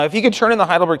If you could turn in the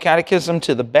Heidelberg Catechism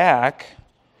to the back,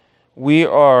 we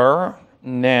are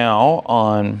now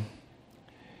on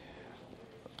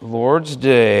Lord's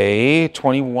Day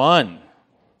 21.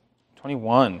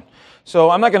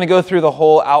 So I'm not going to go through the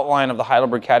whole outline of the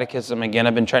Heidelberg Catechism again.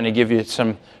 I've been trying to give you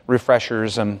some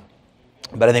refreshers,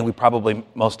 but I think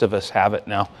most of us have it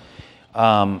now.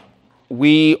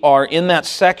 We are in that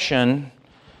section,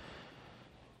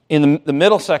 in the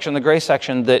middle section, the gray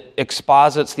section, that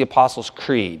exposits the Apostles'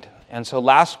 Creed. And so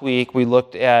last week we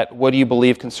looked at what do you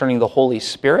believe concerning the Holy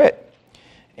Spirit.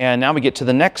 And now we get to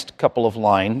the next couple of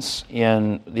lines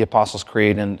in the Apostles'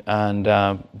 Creed, and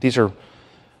these are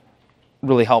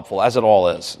really helpful, as it all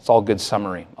is. It's all good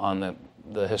summary on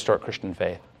the historic Christian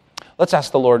faith. Let's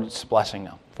ask the Lord's blessing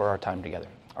now for our time together.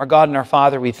 Our God and our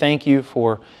Father, we thank you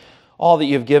for all that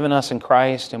you've given us in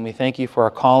Christ, and we thank you for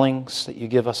our callings that you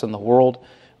give us in the world,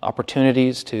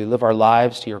 opportunities to live our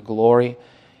lives to your glory.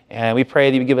 And we pray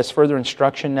that you give us further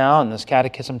instruction now in this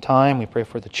catechism time. We pray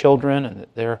for the children and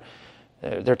that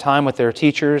their time with their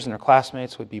teachers and their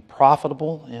classmates would be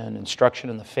profitable in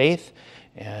instruction in the faith.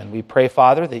 And we pray,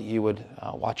 Father, that you would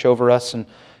watch over us and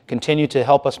continue to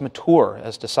help us mature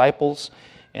as disciples.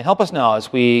 And help us now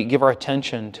as we give our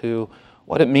attention to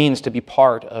what it means to be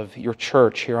part of your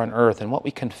church here on earth and what we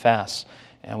confess.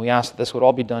 And we ask that this would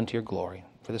all be done to your glory.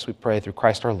 For this we pray through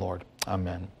Christ our Lord.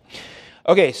 Amen.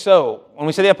 Okay, so when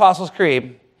we say the Apostles'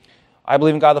 Creed, I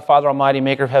believe in God the Father Almighty,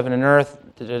 maker of heaven and earth.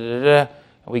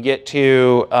 We get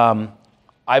to,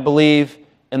 I believe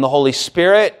in the Holy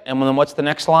Spirit. And then what's the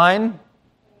next line?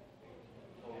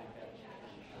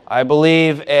 I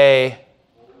believe okay.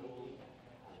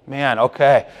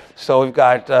 So we've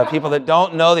got people that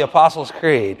don't know the Apostles'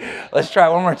 Creed. Let's try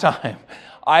it one more time.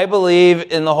 I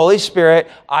believe in the Holy Spirit.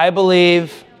 I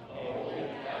believe...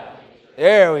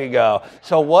 There we go.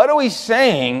 So what are we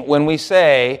saying when we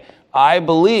say, I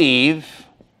believe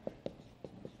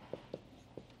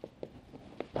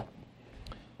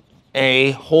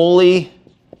a holy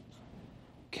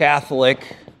Catholic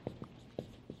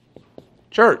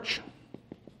church?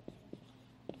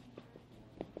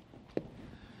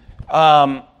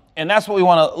 And that's what we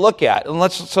want to look at.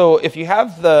 And so if you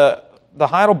have the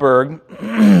Heidelberg,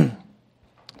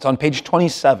 it's on page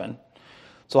 27.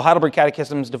 So Heidelberg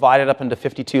Catechism is divided up into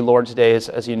 52 Lord's Days,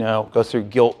 as you know. It goes through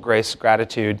guilt, grace,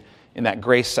 gratitude. In that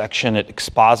grace section, it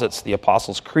exposits the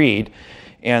Apostles' Creed.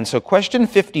 And so question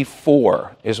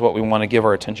 54 is what we want to give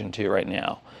our attention to right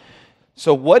now.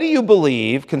 So what do you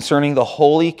believe concerning the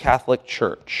Holy Catholic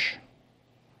Church?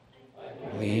 I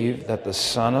believe that the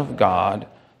Son of God,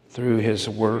 through his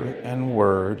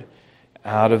word,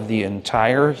 out of the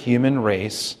entire human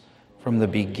race, from the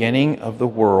beginning of the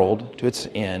world to its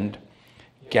end,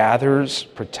 gathers,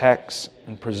 protects,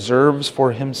 and preserves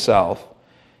for himself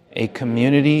a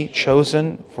community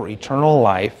chosen for eternal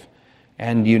life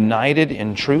and united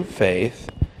in true faith,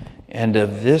 and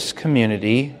of this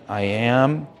community I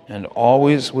am and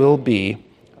always will be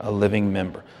a living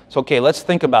member. So, okay, let's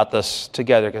think about this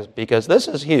together because this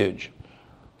is huge.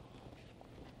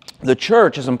 The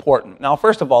church is important. Now,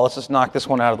 first of all, let's just knock this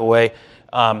one out of the way.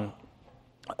 A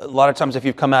lot of times if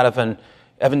you've come out of an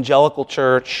evangelical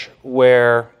church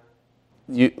where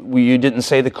you didn't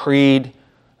say the creed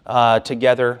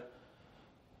together,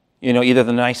 either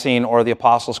the Nicene or the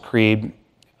Apostles' Creed,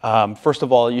 first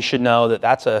of all, you should know that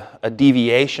that's a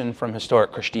deviation from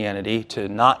historic Christianity to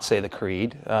not say the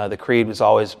creed. The creed has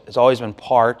always been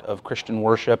part of Christian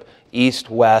worship,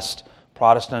 East, West,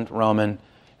 Protestant, Roman,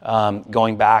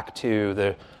 going back to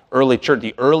the early church.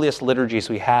 The earliest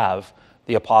liturgies we have,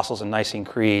 the Apostles' and Nicene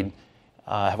Creed,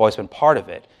 have always been part of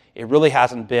it. It really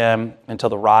hasn't been until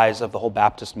the rise of the whole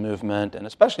Baptist movement, and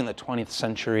especially in the 20th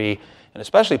century, and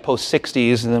especially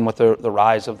post-60s, and then with the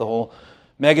rise of the whole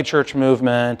megachurch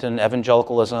movement and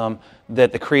evangelicalism,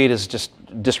 that the creed is just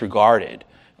disregarded.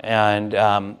 And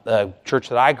the church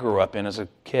that I grew up in as a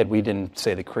kid, we didn't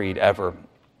say the creed ever.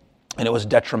 And it was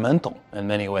detrimental in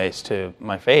many ways to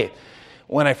my faith.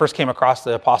 When I first came across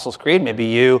the Apostles' Creed, maybe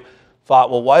you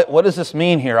thought, well, what does this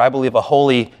mean here? I believe a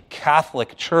holy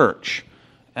Catholic church.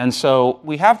 And so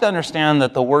we have to understand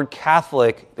that the word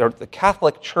Catholic, or the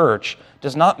Catholic Church,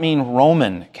 does not mean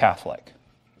Roman Catholic.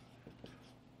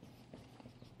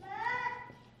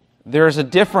 There is a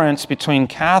difference between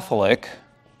Catholic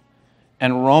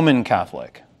and Roman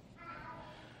Catholic.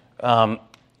 A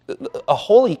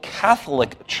holy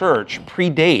Catholic church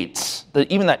predates,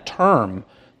 even that term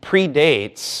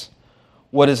predates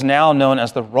what is now known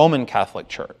as the Roman Catholic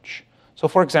Church. So,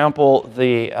 for example,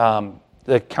 the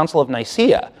Council of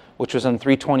Nicaea, which was in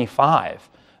 325,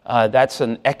 that's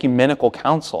an ecumenical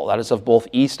council that is of both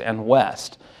East and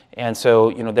West. And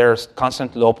so, there's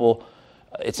Constantinople.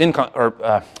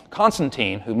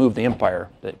 Constantine, who moved the empire,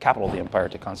 the capital of the empire,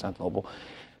 to Constantinople.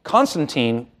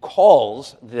 Constantine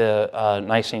calls the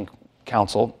Nicene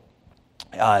Council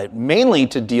mainly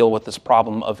to deal with this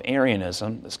problem of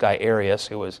Arianism, this guy Arius,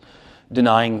 who was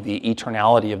denying the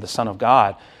eternality of the Son of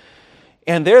God.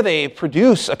 And there they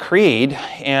produce a creed,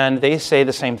 and they say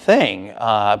the same thing,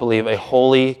 I believe, a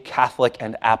holy, Catholic,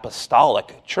 and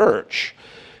apostolic church.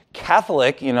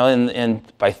 Catholic,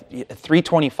 by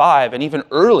 325 and even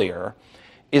earlier,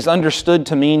 is understood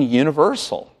to mean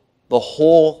universal, the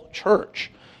whole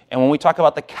church. And when we talk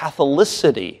about the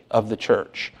Catholicity of the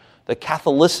church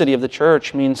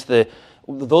means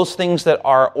those things that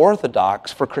are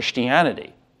orthodox for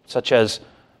Christianity, such as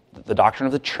the doctrine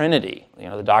of the Trinity,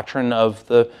 the doctrine of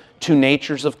the two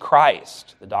natures of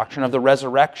Christ, the doctrine of the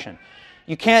resurrection.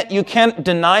 You can't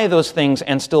deny those things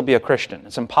and still be a Christian.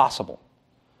 It's impossible.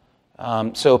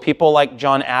 So people like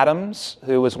John Adams,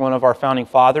 who was one of our founding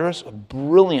fathers, a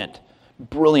brilliant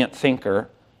thinker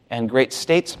and great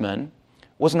statesman,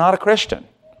 was not a Christian.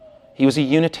 He was a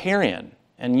Unitarian,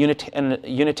 and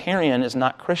Unitarian is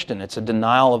not Christian. It's a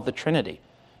denial of the Trinity.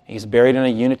 He's buried in a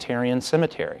Unitarian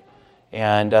cemetery,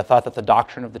 and thought that the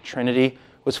doctrine of the Trinity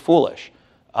was foolish.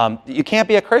 You can't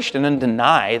be a Christian and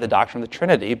deny the doctrine of the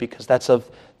Trinity, because that's of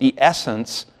the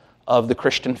essence of the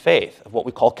Christian faith, of what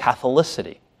we call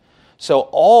Catholicity. So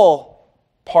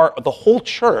the whole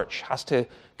church has to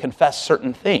confess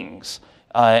certain things.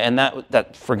 And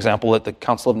that, for example, at the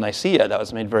Council of Nicaea, that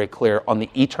was made very clear on the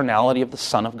eternality of the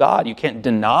Son of God. You can't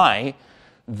deny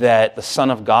that the Son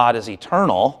of God is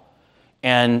eternal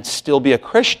and still be a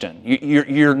Christian.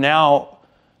 You're now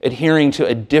adhering to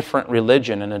a different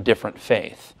religion and a different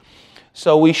faith.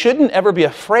 So we shouldn't ever be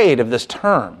afraid of this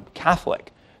term,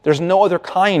 Catholic. There's no other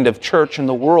kind of church in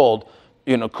the world,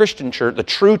 Christian church, the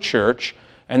true church,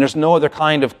 and there's no other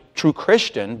kind of true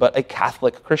Christian but a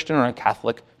Catholic Christian or a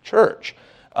Catholic church.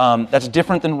 That's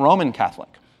different than Roman Catholic.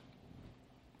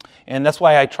 And that's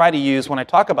why I try to use, when I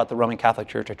talk about the Roman Catholic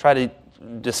Church, I try to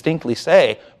distinctly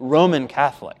say Roman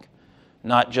Catholic,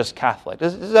 not just Catholic.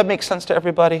 Does that make sense to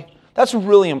everybody? That's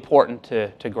really important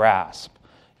to grasp,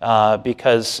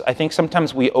 because I think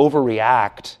sometimes we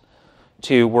overreact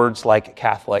to words like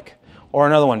Catholic, or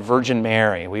another one, Virgin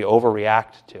Mary. We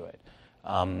overreact to it.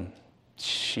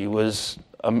 She was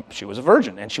a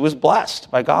virgin, and she was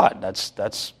blessed by God.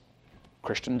 That's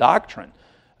Christian doctrine.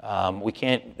 We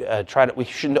can't we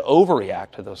shouldn't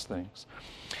overreact to those things.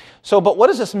 So, but what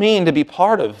does this mean to be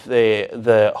part of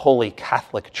the Holy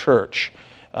Catholic Church?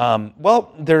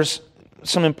 Well, there's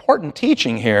some important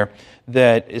teaching here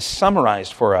that is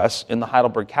summarized for us in the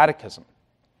Heidelberg Catechism.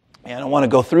 And I want to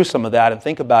go through some of that and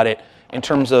think about it in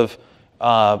terms of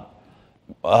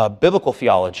biblical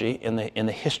theology in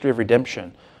the history of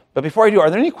redemption. But before I do, are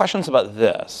there any questions about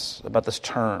this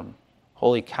term,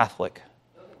 Holy Catholic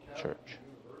Church?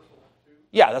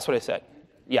 Yeah, that's what I said.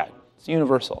 Yeah, it's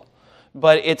universal.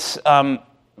 But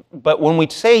but when we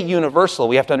say universal,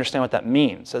 we have to understand what that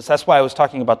means. That's why I was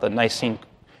talking about the Nicene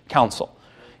Council.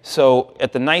 So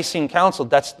at the Nicene Council,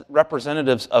 that's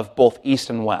representatives of both East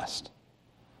and West.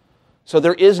 So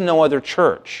there is no other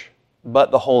church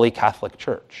but the Holy Catholic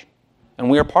Church. And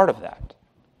we are part of that.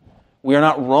 We are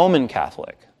not Roman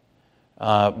Catholic,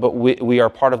 but we are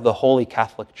part of the Holy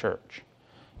Catholic Church.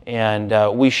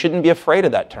 And we shouldn't be afraid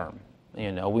of that term.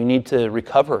 We need to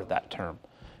recover that term.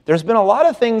 There's been a lot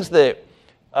of things that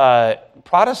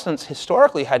Protestants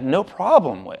historically had no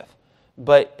problem with,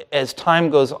 but as time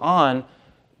goes on,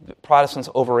 Protestants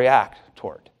overreact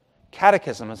toward.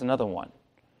 Catechism is another one.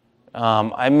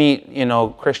 I meet,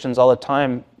 Christians all the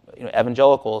time,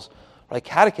 evangelicals, like,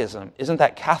 catechism, isn't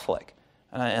that Catholic?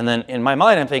 And then in my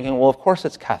mind, I'm thinking, well, of course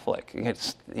it's Catholic.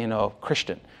 It's,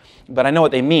 Christian. But I know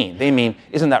what they mean. They mean,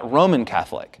 isn't that Roman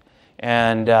Catholic?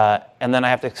 And then I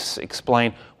have to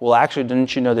explain, well, actually,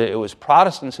 didn't you know that it was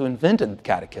Protestants who invented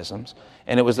catechisms?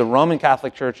 And it was the Roman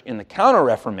Catholic Church in the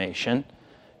Counter-Reformation,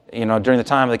 during the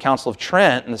time of the Council of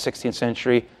Trent in the 16th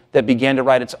century, that began to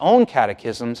write its own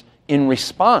catechisms in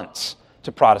response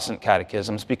to Protestant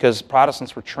catechisms, because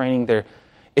Protestants were training their...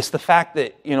 It's the fact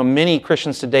that, many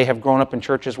Christians today have grown up in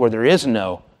churches where there is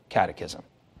no catechism.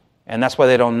 And that's why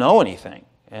they don't know anything.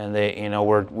 And they,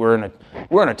 we're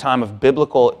in a time of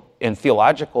biblical and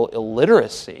theological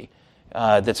illiteracy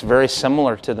that's very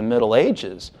similar to the Middle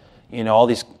Ages. All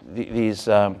these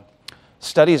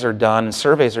studies are done and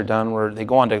surveys are done where they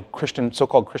go on to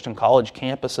so-called Christian college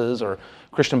campuses or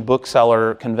Christian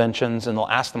bookseller conventions, and they'll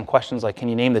ask them questions like, can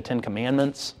you name the 10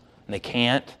 Commandments? And they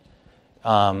can't.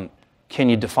 Can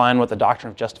you define what the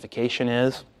doctrine of justification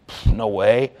is? No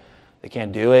way. They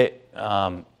can't do it.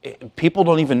 people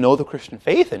don't even know the Christian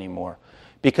faith anymore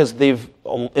because they've,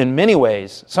 in many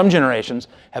ways, some generations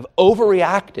have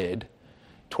overreacted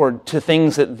to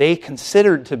things that they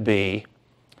considered to be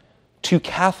too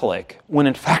Catholic when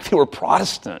in fact they were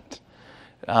Protestant.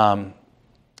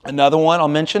 Another one I'll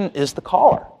mention is the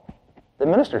collar that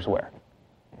ministers wear.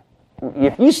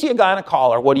 If you see a guy in a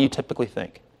collar, what do you typically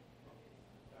think?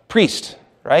 Priest,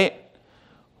 right?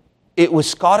 It was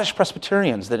Scottish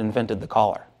Presbyterians that invented the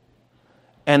collar.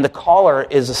 And the collar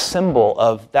is a symbol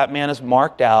of that man is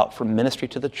marked out for ministry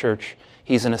to the church.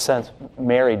 He's, in a sense,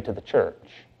 married to the church.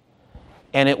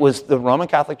 And it was the Roman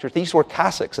Catholic Church. These were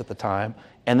catholics at the time.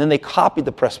 And then they copied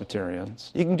the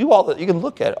Presbyterians. You can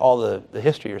look at all the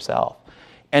history yourself.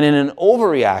 And in an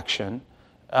overreaction,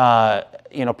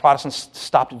 Protestants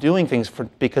stopped doing things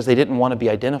because they didn't want to be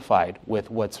identified with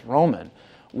what's Roman,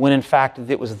 when in fact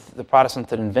it was the Protestants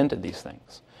that invented these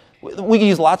things. We can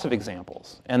use lots of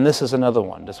examples, and this is another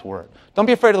one, this word. Don't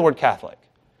be afraid of the word Catholic.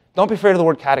 Don't be afraid of the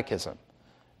word catechism.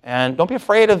 And don't be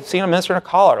afraid of seeing a minister in a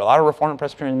collar. A lot of Reformed and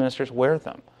Presbyterian ministers wear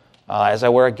them, as I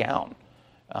wear a gown.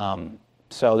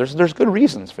 So there's good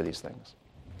reasons for these things.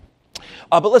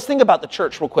 But let's think about the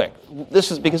church real quick.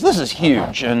 Because this is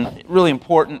huge and really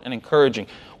important and encouraging.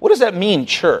 What does that mean,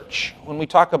 church? When we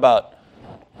talk about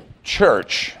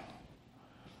church,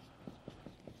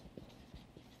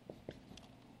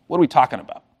 what are we talking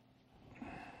about?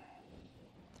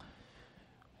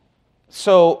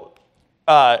 So,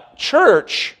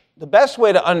 church, the best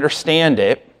way to understand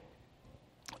it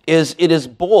is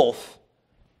both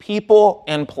people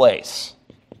and place.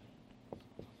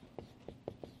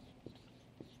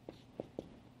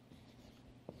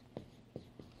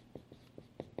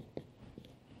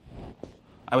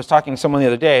 I was talking to someone the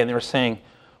other day, and they were saying,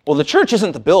 well, the church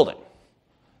isn't the building.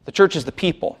 The church is the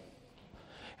people.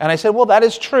 And I said, well, that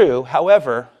is true.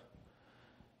 However,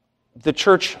 the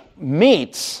church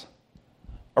meets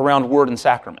around word and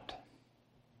sacrament.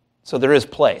 So there is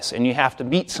place, and you have to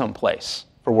meet someplace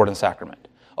for word and sacrament.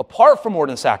 Apart from word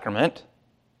and sacrament,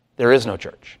 there is no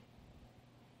church.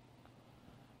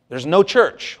 There's no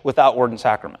church without word and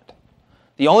sacrament.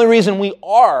 The only reason we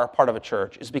are part of a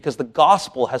church is because the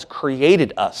gospel has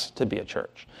created us to be a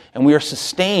church. And we are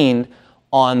sustained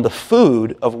on the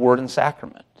food of word and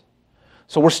sacrament.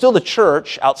 So we're still the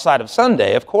church outside of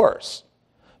Sunday, of course.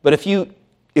 But if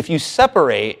you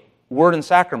separate word and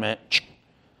sacrament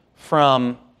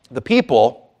from the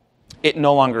people, it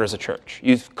no longer is a church.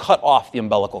 You've cut off the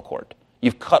umbilical cord.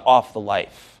 You've cut off the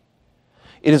life.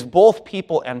 It is both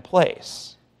people and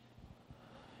place.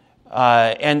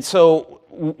 And so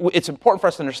it's important for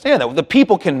us to understand that the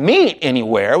people can meet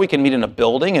anywhere. We can meet in a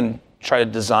building and try to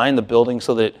design the building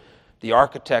so that the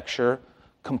architecture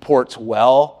comports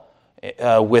well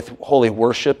with holy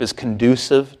worship, is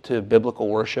conducive to biblical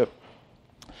worship.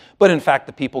 But in fact,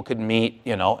 the people could meet,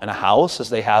 in a house, as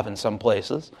they have in some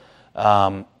places.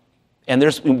 And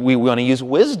we want to use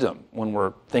wisdom when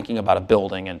we're thinking about a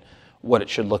building and what it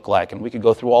should look like. And we could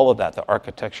go through all of that, the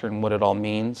architecture and what it all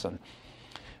means.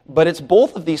 But it's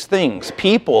both of these things.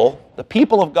 People, the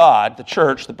people of God, the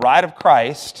church, the bride of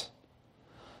Christ,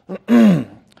 the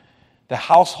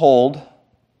household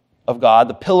of God,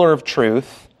 the pillar of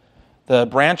truth, the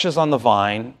branches on the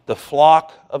vine, the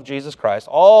flock of Jesus Christ,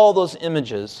 all those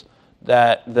images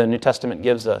that the New Testament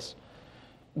gives us.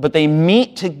 But they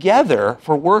meet together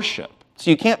for worship. So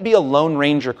you can't be a Lone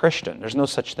Ranger Christian. There's no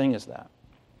such thing as that.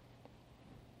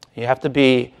 You have to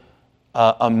be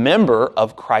a member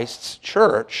of Christ's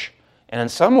church and in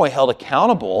some way held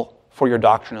accountable for your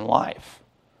doctrine and life.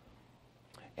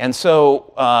 And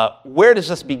so where does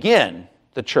this begin,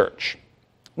 the church?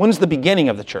 When's the beginning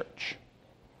of the church?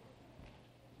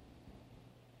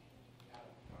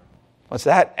 What's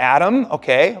that? Adam?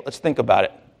 Okay, let's think about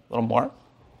it a little more.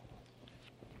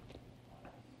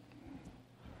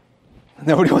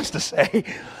 Nobody wants to say.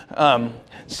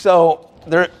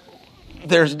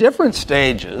 There's different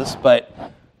stages,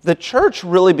 but the church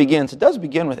really begins, it does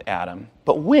begin with Adam,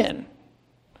 but when?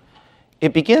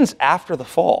 It begins after the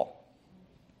fall.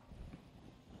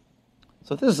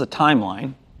 So this is a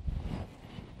timeline.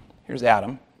 Here's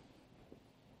Adam.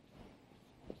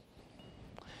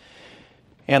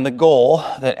 And the goal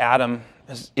that Adam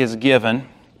is given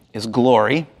is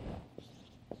glory,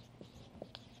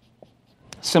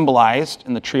 symbolized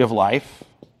in the tree of life.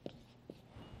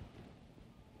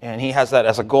 And he has that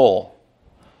as a goal.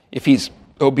 If he's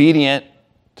obedient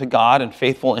to God and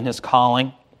faithful in his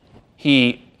calling,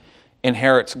 he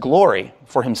inherits glory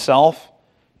for himself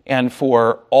and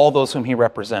for all those whom he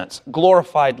represents.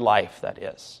 Glorified life, that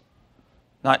is.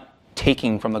 Not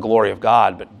taking from the glory of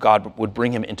God, but God would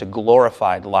bring him into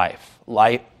glorified life.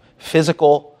 Life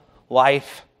physical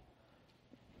life,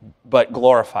 but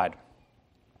glorified.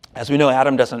 As we know,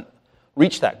 Adam doesn't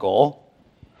reach that goal.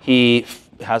 He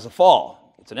has a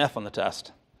fall. It's an F on the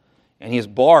test. And he's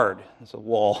barred, as a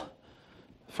wall,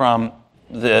 from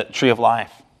the tree of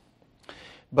life.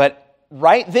 But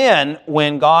right then,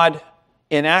 when God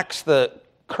enacts the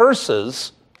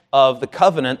curses of the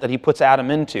covenant that he puts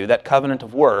Adam into, that covenant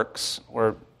of works,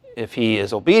 where if he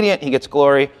is obedient, he gets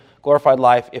glory, glorified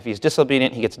life. If he's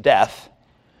disobedient, he gets death.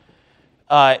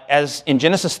 As in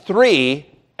Genesis 3,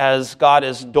 as God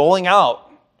is dishing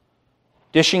out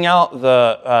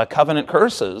the covenant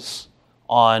curses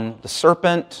on the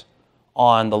serpent,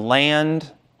 on the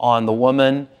land, on the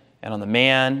woman, and on the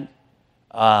man,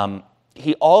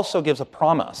 he also gives a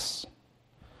promise.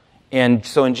 And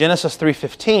so in Genesis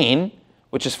 3:15,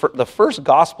 which is the first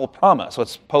gospel promise, so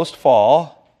it's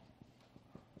post-fall,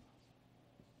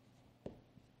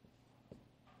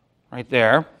 right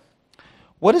there.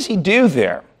 What does he do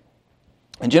there?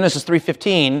 In Genesis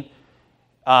 3:15,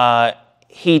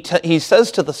 he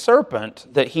says to the serpent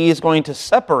that he is going to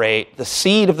separate the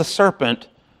seed of the serpent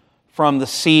from the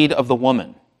seed of the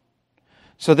woman.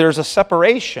 So there's a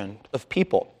separation of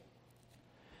people.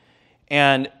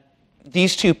 And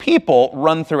these two people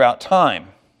run throughout time.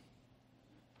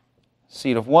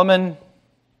 Seed of woman,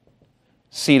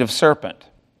 seed of serpent.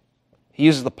 He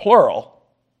uses the plural,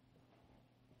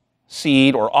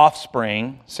 seed or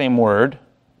offspring, same word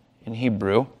in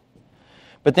Hebrew.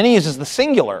 But then he uses the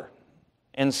singular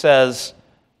and says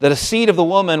that a seed of the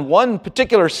woman, one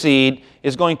particular seed,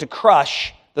 is going to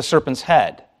crush the serpent's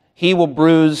head. You will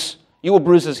bruise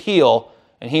his heel,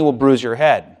 and he will bruise your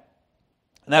head.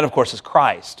 And that, of course, is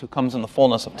Christ, who comes in the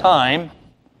fullness of time,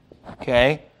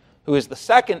 who is the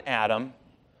second Adam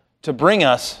to bring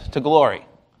us to glory.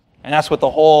 And that's what the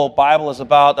whole Bible is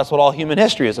about. That's what all human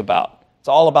history is about. It's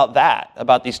all about that,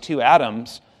 about these two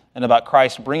Adams, and about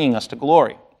Christ bringing us to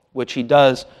glory, which he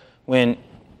does when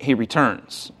he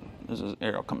returns. There's an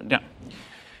arrow coming down.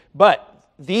 But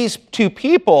these two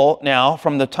people now,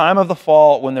 from the time of the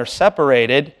fall, when they're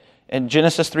separated, in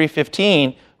Genesis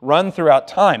 3:15, run throughout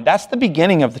time. That's the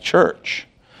beginning of the church.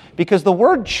 Because the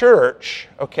word church,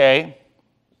 every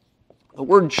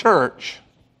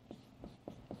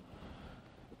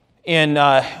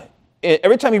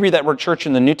time you read that word church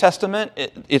in the New Testament,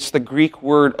 it's the Greek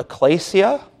word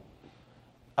ekklesia,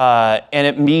 and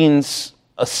it means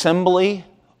assembly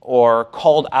or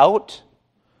called out.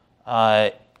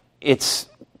 It's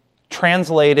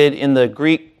translated in the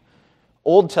Greek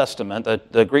Old Testament,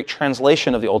 the Greek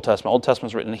translation of the Old Testament. Old Testament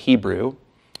was written in Hebrew,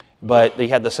 but they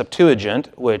had the Septuagint,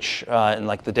 which in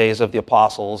like the days of the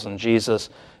apostles and Jesus,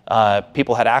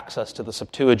 people had access to the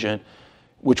Septuagint,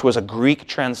 which was a Greek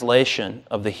translation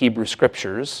of the Hebrew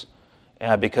Scriptures,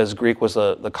 because Greek was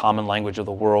the common language of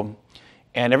the world.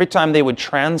 And every time they would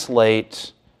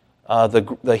translate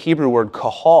the Hebrew word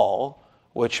kahal,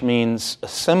 which means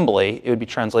assembly, it would be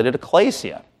translated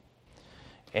ecclesia.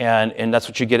 And that's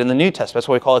what you get in the New Testament. That's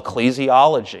what we call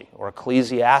ecclesiology or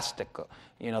ecclesiastic,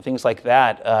 things like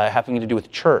that having to do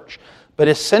with church. But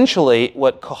essentially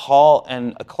what kahal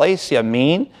and ecclesia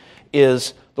mean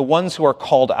is the ones who are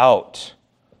called out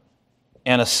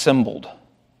and assembled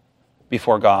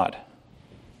before God.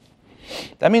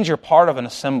 That means you're part of an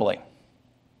assembly.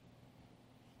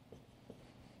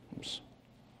 Oops.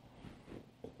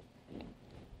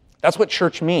 That's what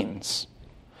church means.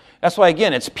 That's why,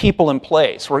 again, it's people in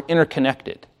place. We're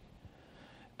interconnected.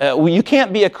 You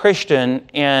can't be a Christian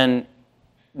and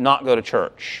not go to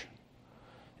church,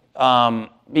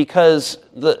 because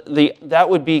that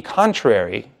would be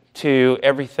contrary to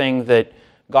everything that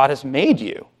God has made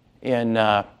you in.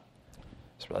 I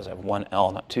just realized I have one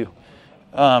L, not two.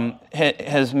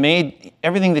 Has made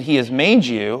everything that He has made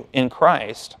you in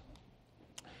Christ.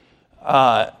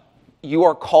 You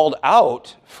are called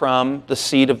out from the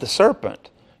seed of the serpent.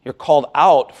 You're called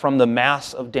out from the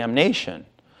mass of damnation,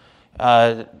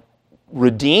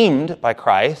 redeemed by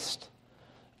Christ,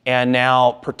 and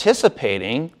now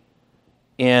participating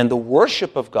in the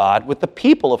worship of God with the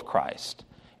people of Christ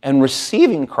and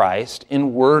receiving Christ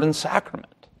in word and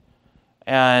sacrament.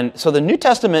 And so the New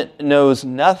Testament knows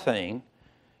nothing.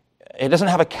 It doesn't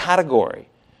have a category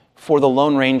for the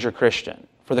Lone Ranger Christian,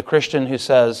 for the Christian who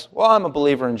says, well, I'm a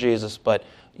believer in Jesus, but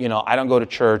I don't go to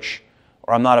church,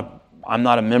 or I'm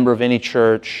not a member of any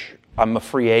church. I'm a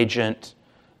free agent.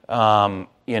 Again,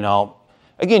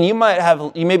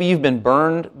 maybe you've been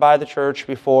burned by the church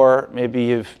before. Maybe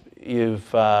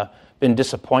you've been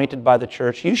disappointed by the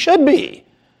church. You should be,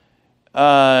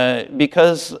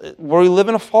 because we live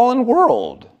in a fallen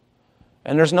world,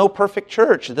 and there's no perfect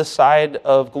church this side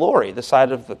of glory, this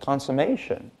side of the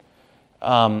consummation.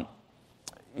 But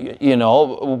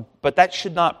that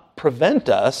should not prevent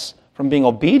us from being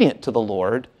obedient to the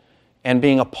Lord and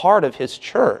being a part of His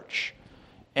church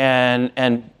and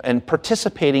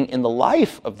participating in the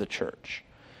life of the church,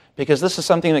 because this is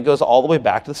something that goes all the way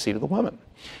back to the seed of the woman.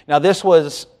 Now,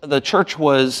 the church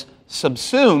was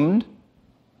subsumed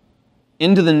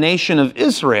into the nation of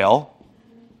Israel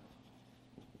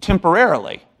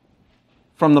temporarily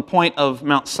from the point of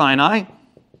Mount Sinai.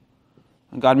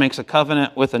 God makes a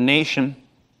covenant with a nation,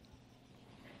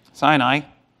 Sinai,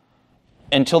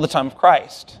 until the time of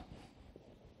Christ.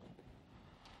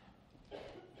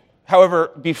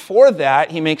 However, before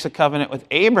that, He makes a covenant with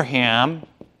Abraham,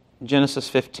 Genesis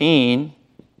 15,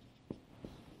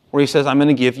 where He says, I'm going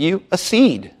to give you a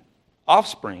seed,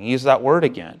 offspring. He uses that word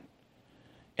again.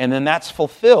 And then that's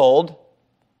fulfilled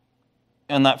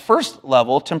in that first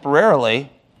level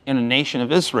temporarily in a nation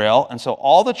of Israel. And so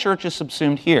all the church is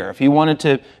subsumed here. If you wanted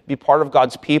to be part of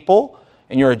God's people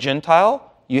and you're a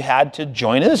Gentile, you had to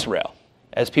join Israel,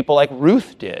 as people like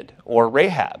Ruth did, or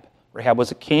Rahab. Rahab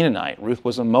was a Canaanite. Ruth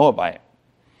was a Moabite.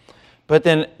 But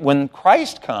then when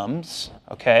Christ comes,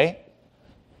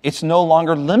 it's no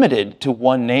longer limited to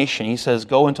one nation. He says,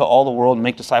 go into all the world and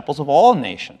make disciples of all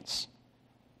nations,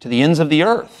 to the ends of the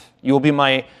earth. You will be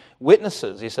my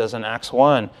witnesses, he says in Acts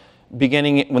 1,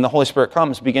 beginning when the Holy Spirit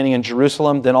comes, beginning in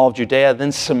Jerusalem, then all of Judea,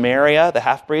 then Samaria, the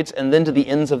half-breeds, and then to the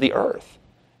ends of the earth.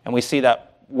 And we see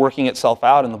that working itself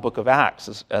out in the book of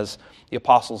Acts as the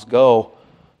apostles go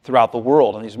throughout the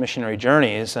world on these missionary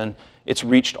journeys, and it's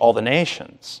reached all the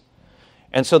nations.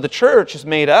 And so the church is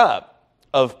made up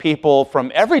of people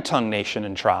from every tongue, nation,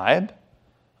 and tribe,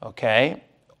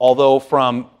 although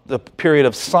from the period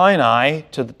of Sinai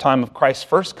to the time of Christ's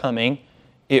first coming,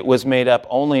 it was made up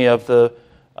only of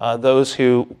those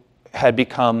who had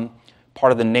become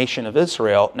part of the nation of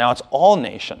Israel. Now it's all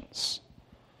nations.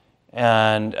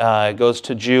 And it goes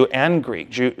to Jew and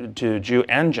Greek, to Jew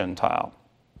and Gentile.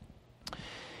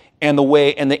 And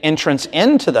the entrance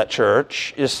into that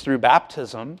church is through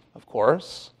baptism, of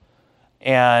course,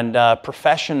 and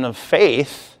profession of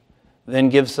faith then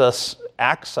gives us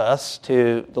access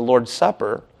to the Lord's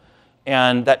Supper,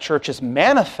 and that church is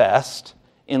manifest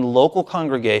in local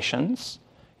congregations,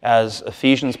 as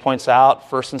Ephesians points out,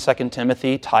 1st and 2nd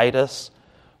Timothy, Titus,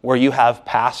 where you have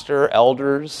pastor,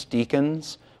 elders,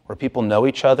 deacons, where people know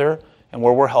each other, and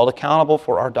where we're held accountable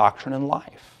for our doctrine and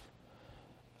life.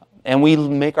 And we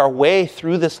make our way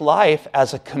through this life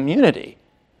as a community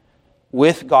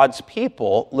with God's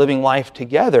people, living life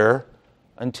together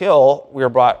until we are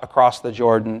brought across the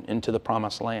Jordan into the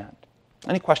promised land.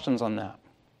 Any questions on that?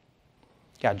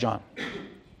 Yeah, John. As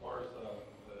far as the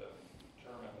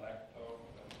term elect, though,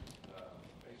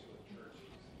 basically the church,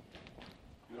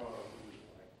 you don't know who's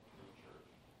elect in the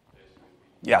church,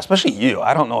 basically. Yeah, especially you.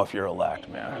 I don't know if you're elect,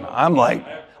 man. I'm like,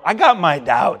 I got my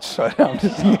doubts. So I'm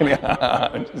just kidding.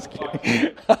 I'm just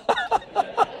kidding.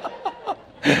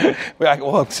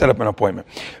 We'll set up an appointment.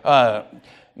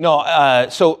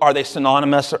 So are they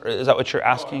synonymous? Or is that what you're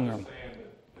asking? I'm saying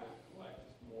that elect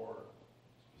is more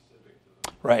specific to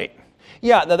the... Right.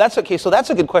 Yeah, that's okay. So that's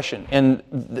a good question.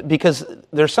 And because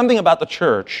there's something about the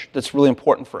church that's really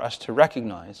important for us to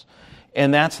recognize.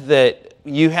 And that's that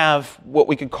you have what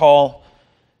we could call,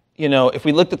 if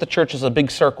we looked at the church as a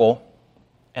big circle,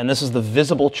 and this is the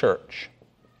visible church.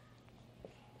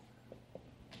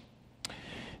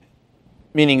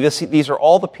 Meaning these are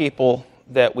all the people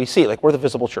that we see. Like, we're the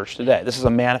visible church today. This is a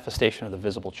manifestation of the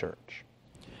visible church.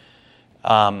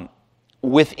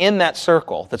 Within that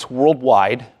circle that's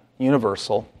worldwide,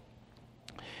 universal,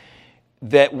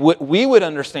 that what we would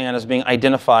understand as being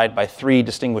identified by three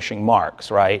distinguishing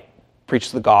marks, right?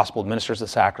 Preaches the gospel, administers the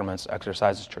sacraments,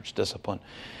 exercises church discipline.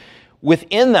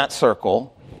 Within that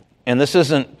circle, and this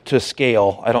isn't to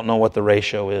scale, I don't know what the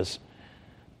ratio is,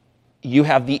 you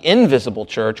have the invisible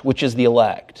church, which is the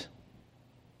elect.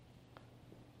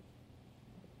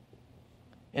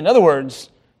 In other words,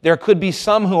 there could be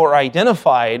some who are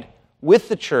identified with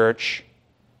the church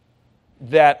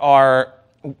that are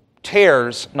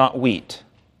tares, not wheat,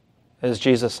 as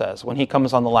Jesus says. When he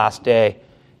comes on the last day,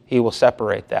 he will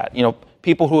separate that.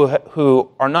 People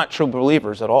who are not true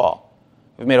believers at all,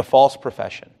 who've made a false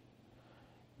profession,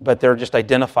 but they're just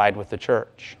identified with the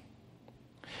church.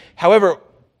 However,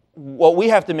 what we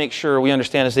have to make sure we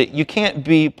understand is that you can't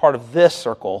be part of this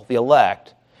circle, the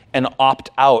elect, and opt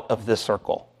out of this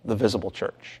circle, the visible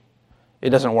church.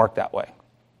 It doesn't work that way.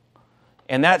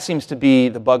 And that seems to be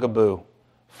the bugaboo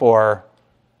for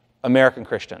American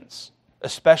Christians,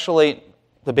 especially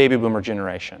the baby boomer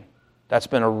generation. That's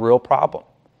been a real problem,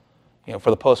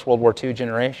 for the post-World War II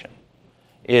generation.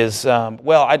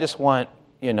 I just want,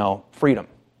 freedom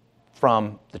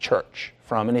from the church,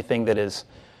 from anything that is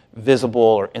visible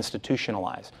or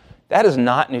institutionalized. That is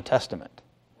not New Testament.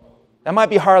 That might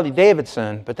be Harley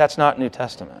Davidson, but that's not New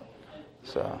Testament.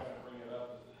 So. Bring it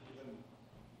up is that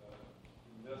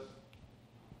even this,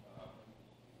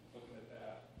 looking at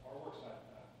that, our work's not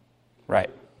done. Right.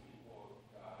 People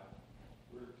of God,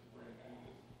 we're to bring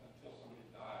until somebody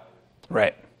dies.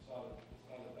 Right. It's not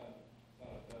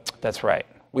a done. That's right.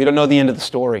 We don't know the end of the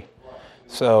story.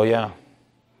 So, yeah.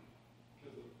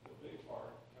 Because the big part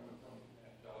coming from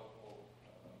evangelical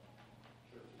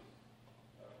churches,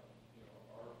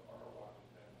 our walk has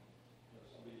been,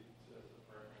 somebody says the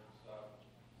prayer and stuff.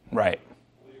 Right.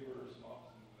 Believers,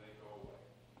 monks, and they go away.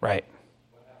 Right.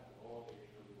 What happened? Oh, they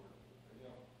truly were.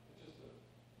 It's just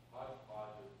a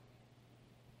hodgepodge of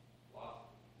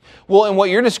philosophy. Well, and what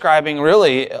you're describing,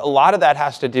 really, a lot of that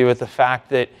has to do with the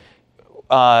fact that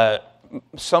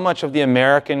so much of the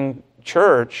American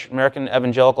church, American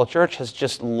evangelical church, has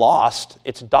just lost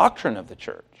its doctrine of the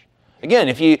church. Again,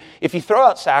 if you throw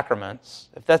out sacraments,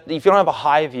 if you don't have a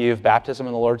high view of baptism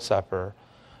and the Lord's Supper,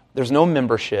 there's no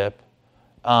membership,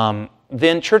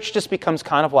 then church just becomes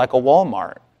kind of like a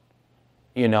Walmart.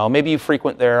 Maybe you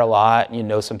frequent there a lot and you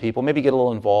know some people, maybe you get a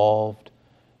little involved,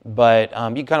 but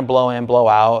you kind of blow in, blow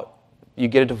out. You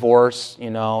get a divorce,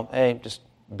 hey, just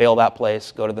bail that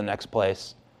place, go to the next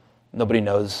place. Nobody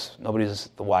knows,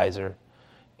 nobody's the wiser.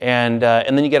 And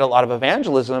then you get a lot of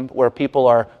evangelism where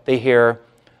people they hear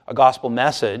a gospel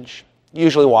message,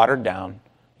 usually watered down.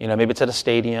 Maybe it's at a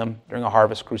stadium during a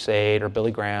harvest crusade or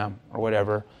Billy Graham or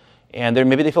whatever, and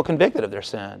maybe they feel convicted of their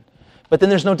sin. But then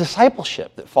there's no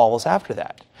discipleship that follows after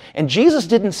that. And Jesus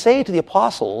didn't say to the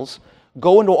apostles,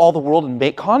 go into all the world and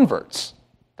make converts.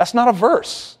 That's not a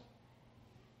verse.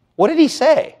 What did he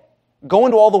say? Go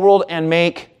into all the world and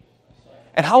make...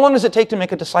 And how long does it take to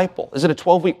make a disciple? Is it a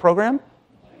 12-week program?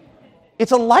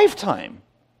 It's a lifetime.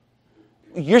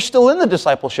 You're still in the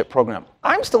discipleship program.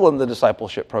 I'm still in the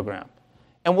discipleship program.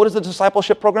 And what does the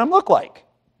discipleship program look like?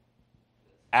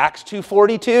 Acts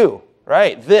 2:42,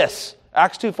 right?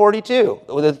 Acts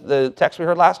 2:42, the text we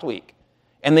heard last week.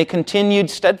 And they continued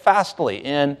steadfastly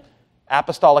in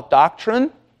apostolic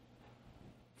doctrine,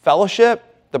 fellowship,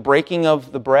 the breaking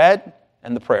of the bread,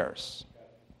 and the prayers.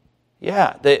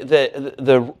 Yeah,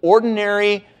 the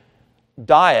ordinary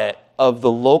diet of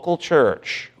the local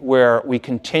church where we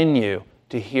continue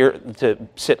to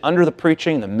sit under the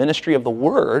preaching, the ministry of the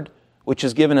Word, which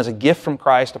is given as a gift from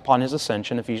Christ upon His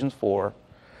ascension, Ephesians 4,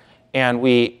 and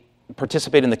we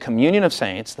participate in the communion of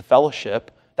saints, the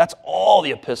fellowship. That's all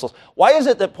the epistles. Why is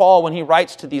it that Paul, when he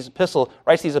writes these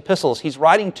epistles, he's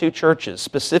writing to churches,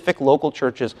 specific local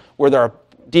churches, where there are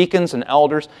deacons and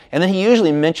elders, and then he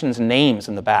usually mentions names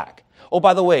in the back. Oh,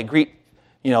 by the way, greet,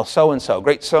 so-and-so,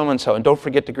 great so-and-so, and don't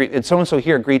forget to greet, and so-and-so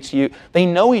here greets you. They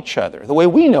know each other the way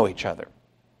we know each other.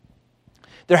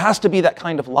 There has to be that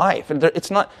kind of life. And it's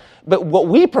not, but what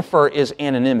we prefer is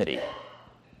anonymity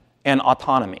and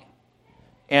autonomy.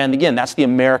 And again, that's the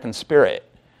American spirit.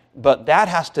 But that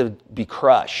has to be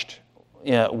crushed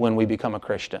when we become a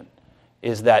Christian,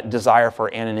 is that desire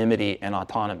for anonymity and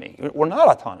autonomy. We're not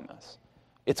autonomous.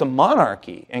 It's a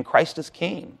monarchy, and Christ is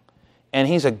king. And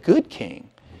He's a good king.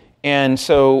 And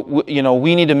so,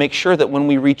 we need to make sure that when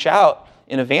we reach out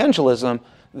in evangelism,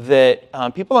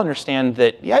 that people understand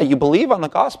that, yeah, you believe on the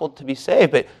gospel to be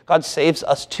saved, but God saves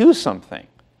us to something.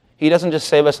 He doesn't just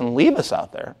save us and leave us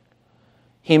out there.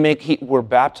 We're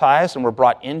baptized and we're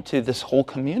brought into this whole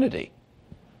community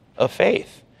of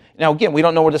faith. Now, again, we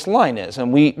don't know where this line is,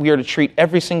 and we are to treat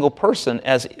every single person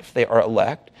as if they are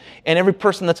elect, and every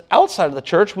person that's outside of the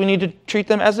church, we need to treat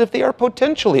them as if they are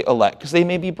potentially elect, because they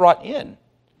may be brought in.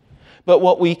 But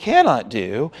what we cannot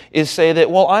do is say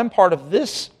that, well, I'm part of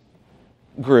this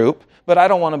group, but I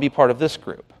don't want to be part of this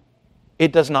group.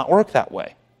 It does not work that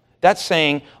way. That's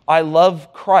saying, I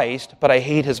love Christ, but I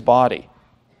hate His body.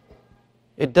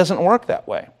 It doesn't work that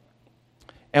way.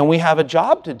 And we have a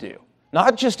job to do,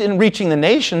 not just in reaching the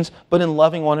nations, but in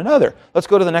loving one another. Let's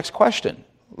go to the next question.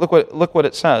 Look what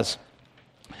it says.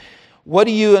 What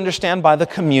do you understand by the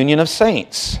communion of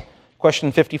saints?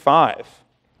 Question 55.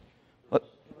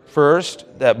 First,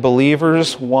 that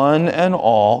believers, one and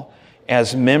all,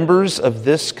 as members of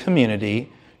this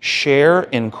community, share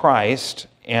in Christ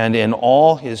and in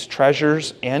all His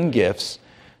treasures and gifts.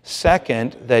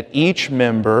 Second, that each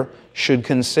member should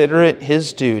consider it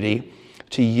his duty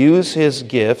to use his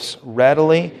gifts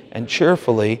readily and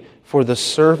cheerfully for the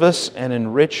service and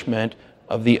enrichment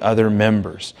of the other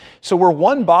members. So we're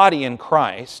one body in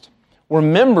Christ, we're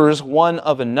members one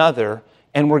of another,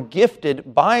 and we're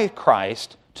gifted by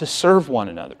Christ to serve one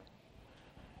another.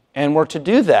 And we're to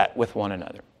do that with one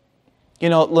another. You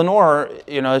know, Lenore,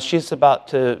 she's about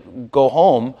to go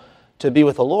home to be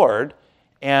with the Lord,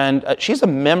 and she's a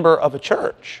member of a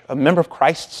church, a member of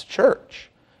Christ's church.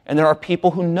 And there are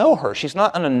people who know her. She's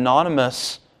not an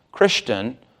anonymous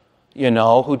Christian,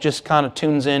 who just kind of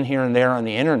tunes in here and there on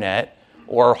the internet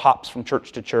or hops from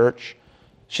church to church.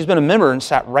 She's been a member and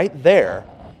sat right there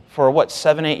for,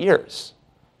 7, 8 years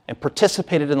and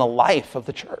participated in the life of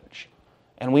the church.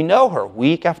 And we know her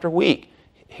week after week,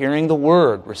 hearing the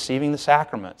word, receiving the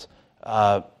sacraments,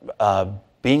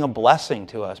 being a blessing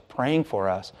to us, praying for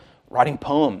us, writing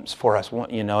poems for us,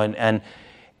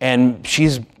 and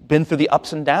she's been through the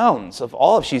ups and downs of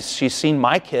all of. She's seen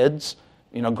my kids,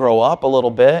 grow up a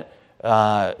little bit.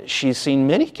 She's seen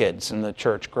many kids in the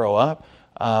church grow up.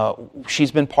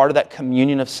 She's been part of that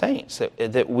communion of saints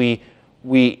that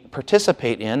we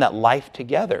participate in, that life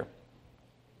together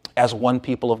as one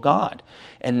people of God.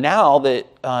 And now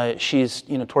that she's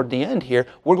toward the end here,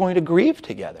 we're going to grieve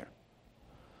together,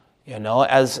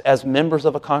 as members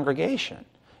of a congregation.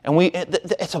 And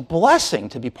it's a blessing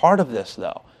to be part of this,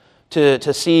 though,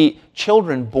 to see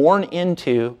children born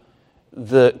into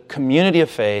the community of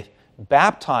faith,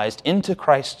 baptized into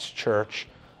Christ's church,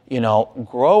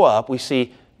 grow up. We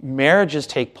see marriages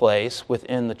take place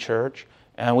within the church,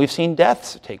 and we've seen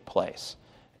deaths take place.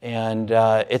 And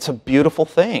it's a beautiful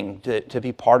thing to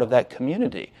be part of that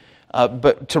community.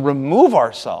 But to remove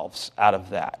ourselves out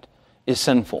of that is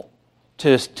sinful.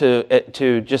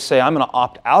 To just say, I'm going to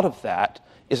opt out of that,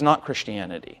 is not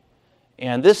Christianity.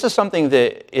 And this is something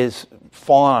that is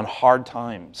fallen on hard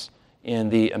times in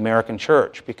the American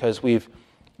church, because we've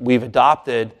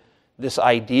adopted this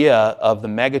idea of the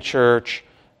megachurch,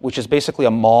 which is basically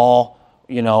a mall,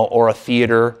 or a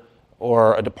theater,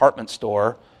 or a department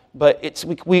store. But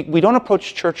we don't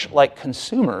approach church like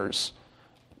consumers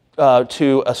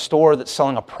to a store that's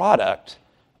selling a product.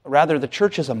 Rather, the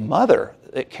church is a mother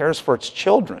that cares for its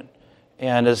children.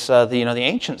 And as the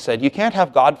ancients said, you can't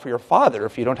have God for your father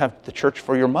if you don't have the church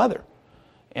for your mother.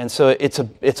 And so it's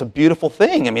a beautiful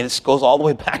thing. I mean, this goes all the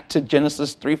way back to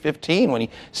Genesis 3:15 when he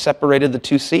separated the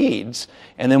two seeds.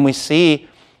 And then we see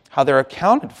how they're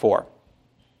accounted for.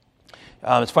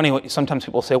 It's funny, sometimes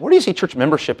people say, where do you see church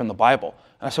membership in the Bible?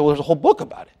 And I say, well, there's a whole book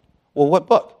about it. Well, what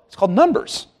book? It's called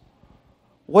Numbers.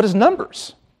 What is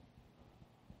Numbers?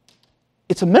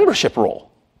 It's a membership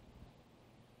roll.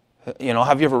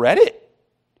 Have you ever read it?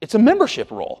 It's a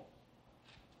membership roll.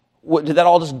 Did that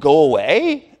all just go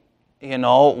away,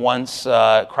 once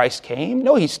Christ came?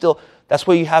 No, that's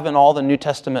what you have in all the New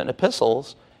Testament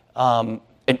epistles. And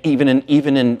even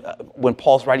in when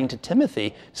Paul's writing to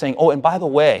Timothy, saying, oh, and by the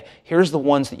way, here's the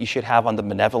ones that you should have on the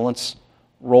benevolence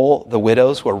roll, the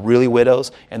widows who are really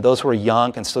widows, and those who are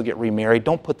young can still get remarried.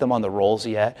 Don't put them on the rolls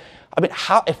yet. I mean,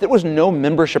 if there was no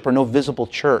membership or no visible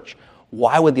church,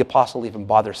 why would the apostle even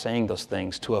bother saying those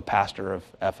things to a pastor of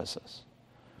Ephesus?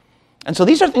 And so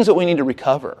these are things that we need to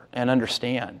recover and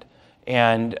understand,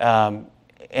 and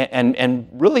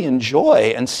really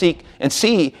enjoy and seek and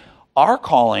see our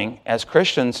calling as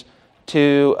Christians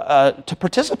to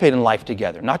participate in life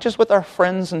together, not just with our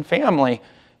friends and family,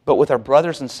 but with our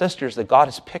brothers and sisters that God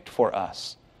has picked for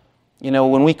us.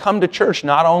 When we come to church,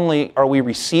 not only are we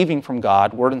receiving from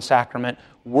God, word and sacrament,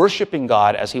 worshiping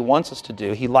God as He wants us to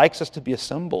do, He likes us to be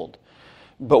assembled,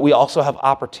 but we also have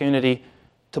opportunity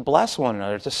to bless one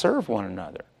another, to serve one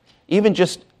another. Even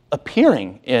just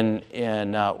appearing in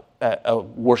a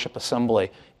worship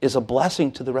assembly is a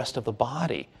blessing to the rest of the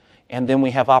body. And then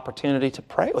we have opportunity to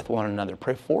pray with one another,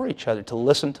 pray for each other, to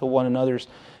listen to one another's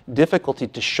difficulty,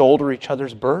 to shoulder each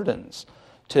other's burdens,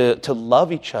 to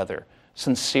love each other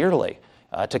sincerely,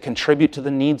 to contribute to the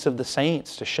needs of the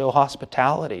saints, to show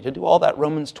hospitality, to do all that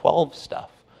Romans 12 stuff.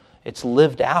 It's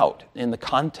lived out in the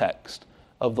context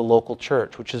of the local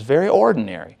church, which is very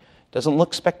ordinary, doesn't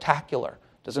look spectacular,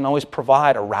 doesn't always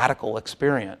provide a radical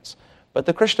experience. But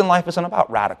the Christian life isn't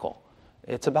about radical.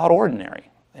 It's about ordinary.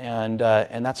 And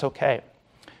that's okay.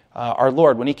 Our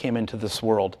Lord, when He came into this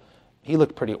world, He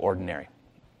looked pretty ordinary.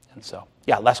 And so,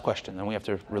 yeah, last question, then we have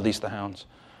to release the hounds.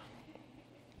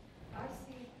 I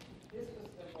see this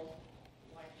was the most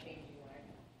life-changing when I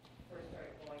first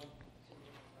started going to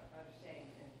understanding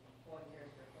and going here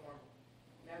as a Reformed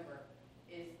member,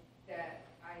 is that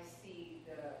I see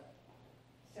the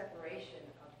separation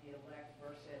of the elect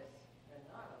versus the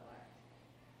non-elect.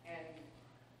 And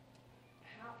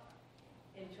how,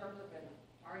 in terms of an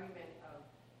argument of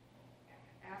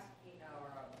asking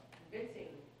or convincing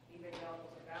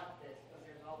evangelicals about this, because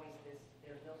there's always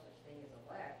there's no such thing as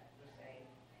elect, they're saying,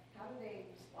 how do they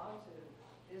respond to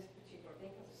this particular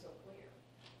thing because it's so clear?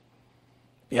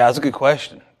 Yeah, that's a good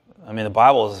question. I mean, the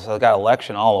Bible has got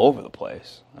election all over the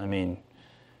place. I mean,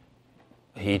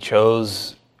 he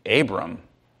chose Abram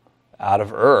out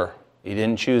of Ur. He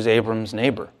didn't choose Abram's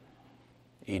neighbor.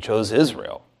 He chose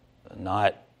Israel,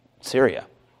 not Syria.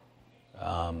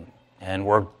 And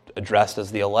we're addressed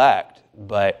as the elect.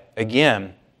 But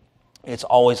again, it's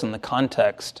always in the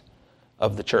context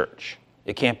of the church.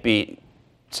 It can't be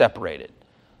separated.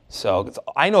 So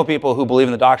I know people who believe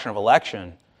in the doctrine of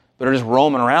election, but are just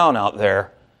roaming around out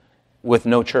there with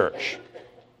no church.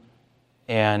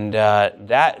 And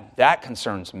that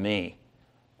concerns me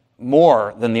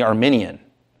more than the Arminian,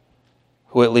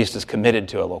 who at least is committed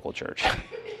to a local church.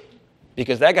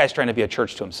 Because that guy's trying to be a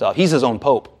church to himself. He's his own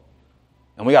pope.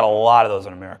 And we got a lot of those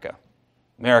in America.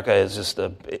 America is just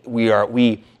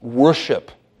we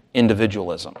worship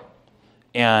individualism.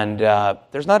 And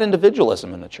there's not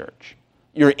individualism in the church.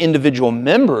 You're individual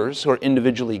members who are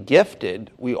individually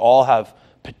gifted. We all have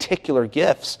particular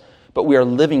gifts, but we are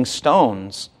living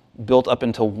stones built up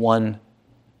into one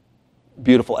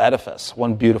beautiful edifice,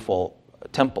 one beautiful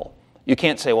temple. You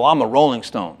can't say, well, I'm a rolling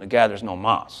stone that gathers no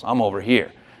moss. I'm over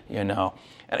here, you know.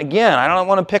 And again, I don't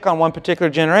want to pick on one particular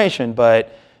generation,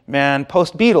 but man,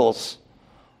 post-Beatles,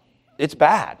 it's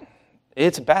bad.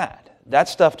 It's bad. That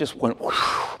stuff just went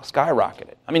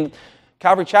skyrocketed. I mean,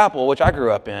 Calvary Chapel, which I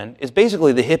grew up in, is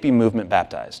basically the hippie movement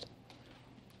baptized.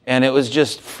 And it was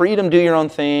just freedom, do your own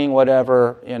thing,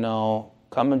 whatever, you know,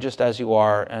 come just as you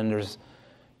are. And there's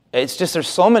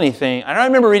so many things. I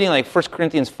remember reading like 1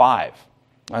 Corinthians 5.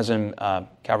 I was in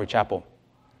Calvary Chapel,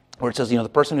 where it says, you know, the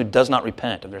person who does not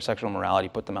repent of their sexual immorality,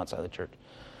 put them outside the church.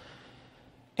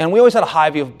 And we always had a high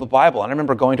view of the Bible. And I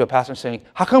remember going to a pastor and saying,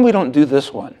 how come we don't do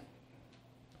this one?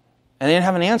 And they didn't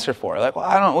have an answer for it. Like, well,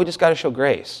 I don't know, we just got to show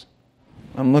grace.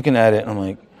 I'm looking at it and I'm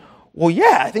like, well,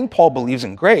 yeah, I think Paul believes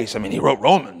in grace. I mean, he wrote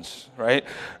Romans, right?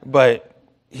 But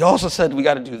he also said we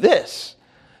got to do this.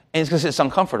 And it's because it's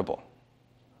uncomfortable.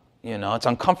 You know, it's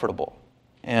uncomfortable.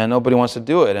 And nobody wants to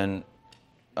do it. And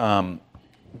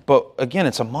but again,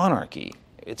 it's a monarchy.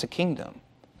 It's a kingdom.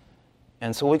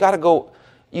 And so we got to go.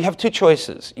 You have two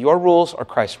choices. Your rules or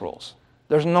Christ's rules.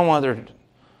 There's no other.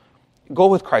 Go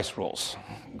with Christ's rules.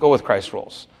 Go with Christ's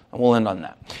rules. And we'll end on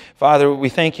that. Father, we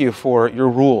thank you for your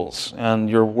rules and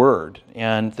your word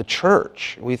and the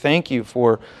church. We thank you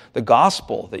for the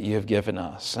gospel that you have given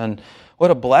us. And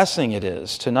what a blessing it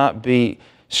is to not be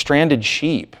stranded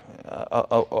sheep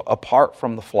apart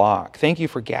from the flock. Thank you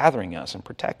for gathering us and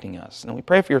protecting us. And we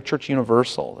pray for your Church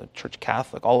Universal, the Church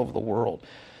Catholic, all over the world.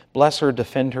 Bless her,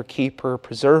 defend her, keep her,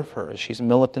 preserve her as she's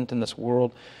militant in this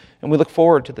world. And we look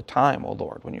forward to the time, O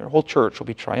Lord, when your whole church will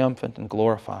be triumphant and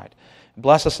glorified.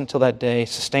 Bless us until that day.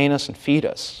 Sustain us and feed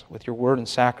us with your word and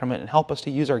sacrament, and help us to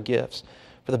use our gifts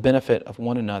for the benefit of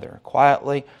one another,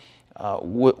 quietly,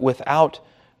 without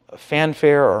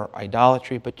fanfare or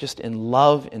idolatry, but just in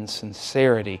love and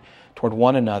sincerity toward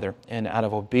one another, and out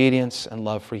of obedience and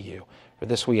love for you. For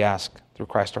this we ask through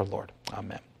Christ our Lord.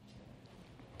 Amen.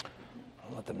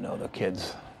 I'll let them know, the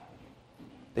kids.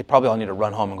 They probably all need to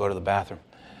run home and go to the bathroom.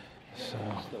 So.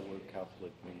 What's the word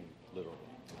Catholic mean, literally?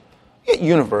 Yeah,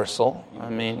 universal. I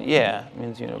mean, yeah, it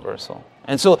means universal.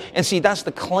 And see, that's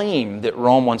the claim that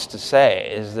Rome wants to say,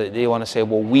 is that they want to say,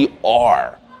 well, we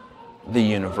are the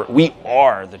universe. We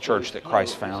are the church that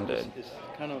Christ founded. It's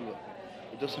kind of,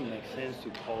 it doesn't make sense to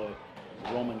call it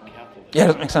Roman Catholic. Yeah, it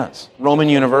doesn't make sense. Roman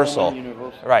universal. Roman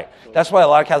universal. Right. That's why a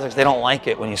lot of Catholics, they don't like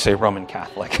it when you say Roman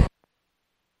Catholic.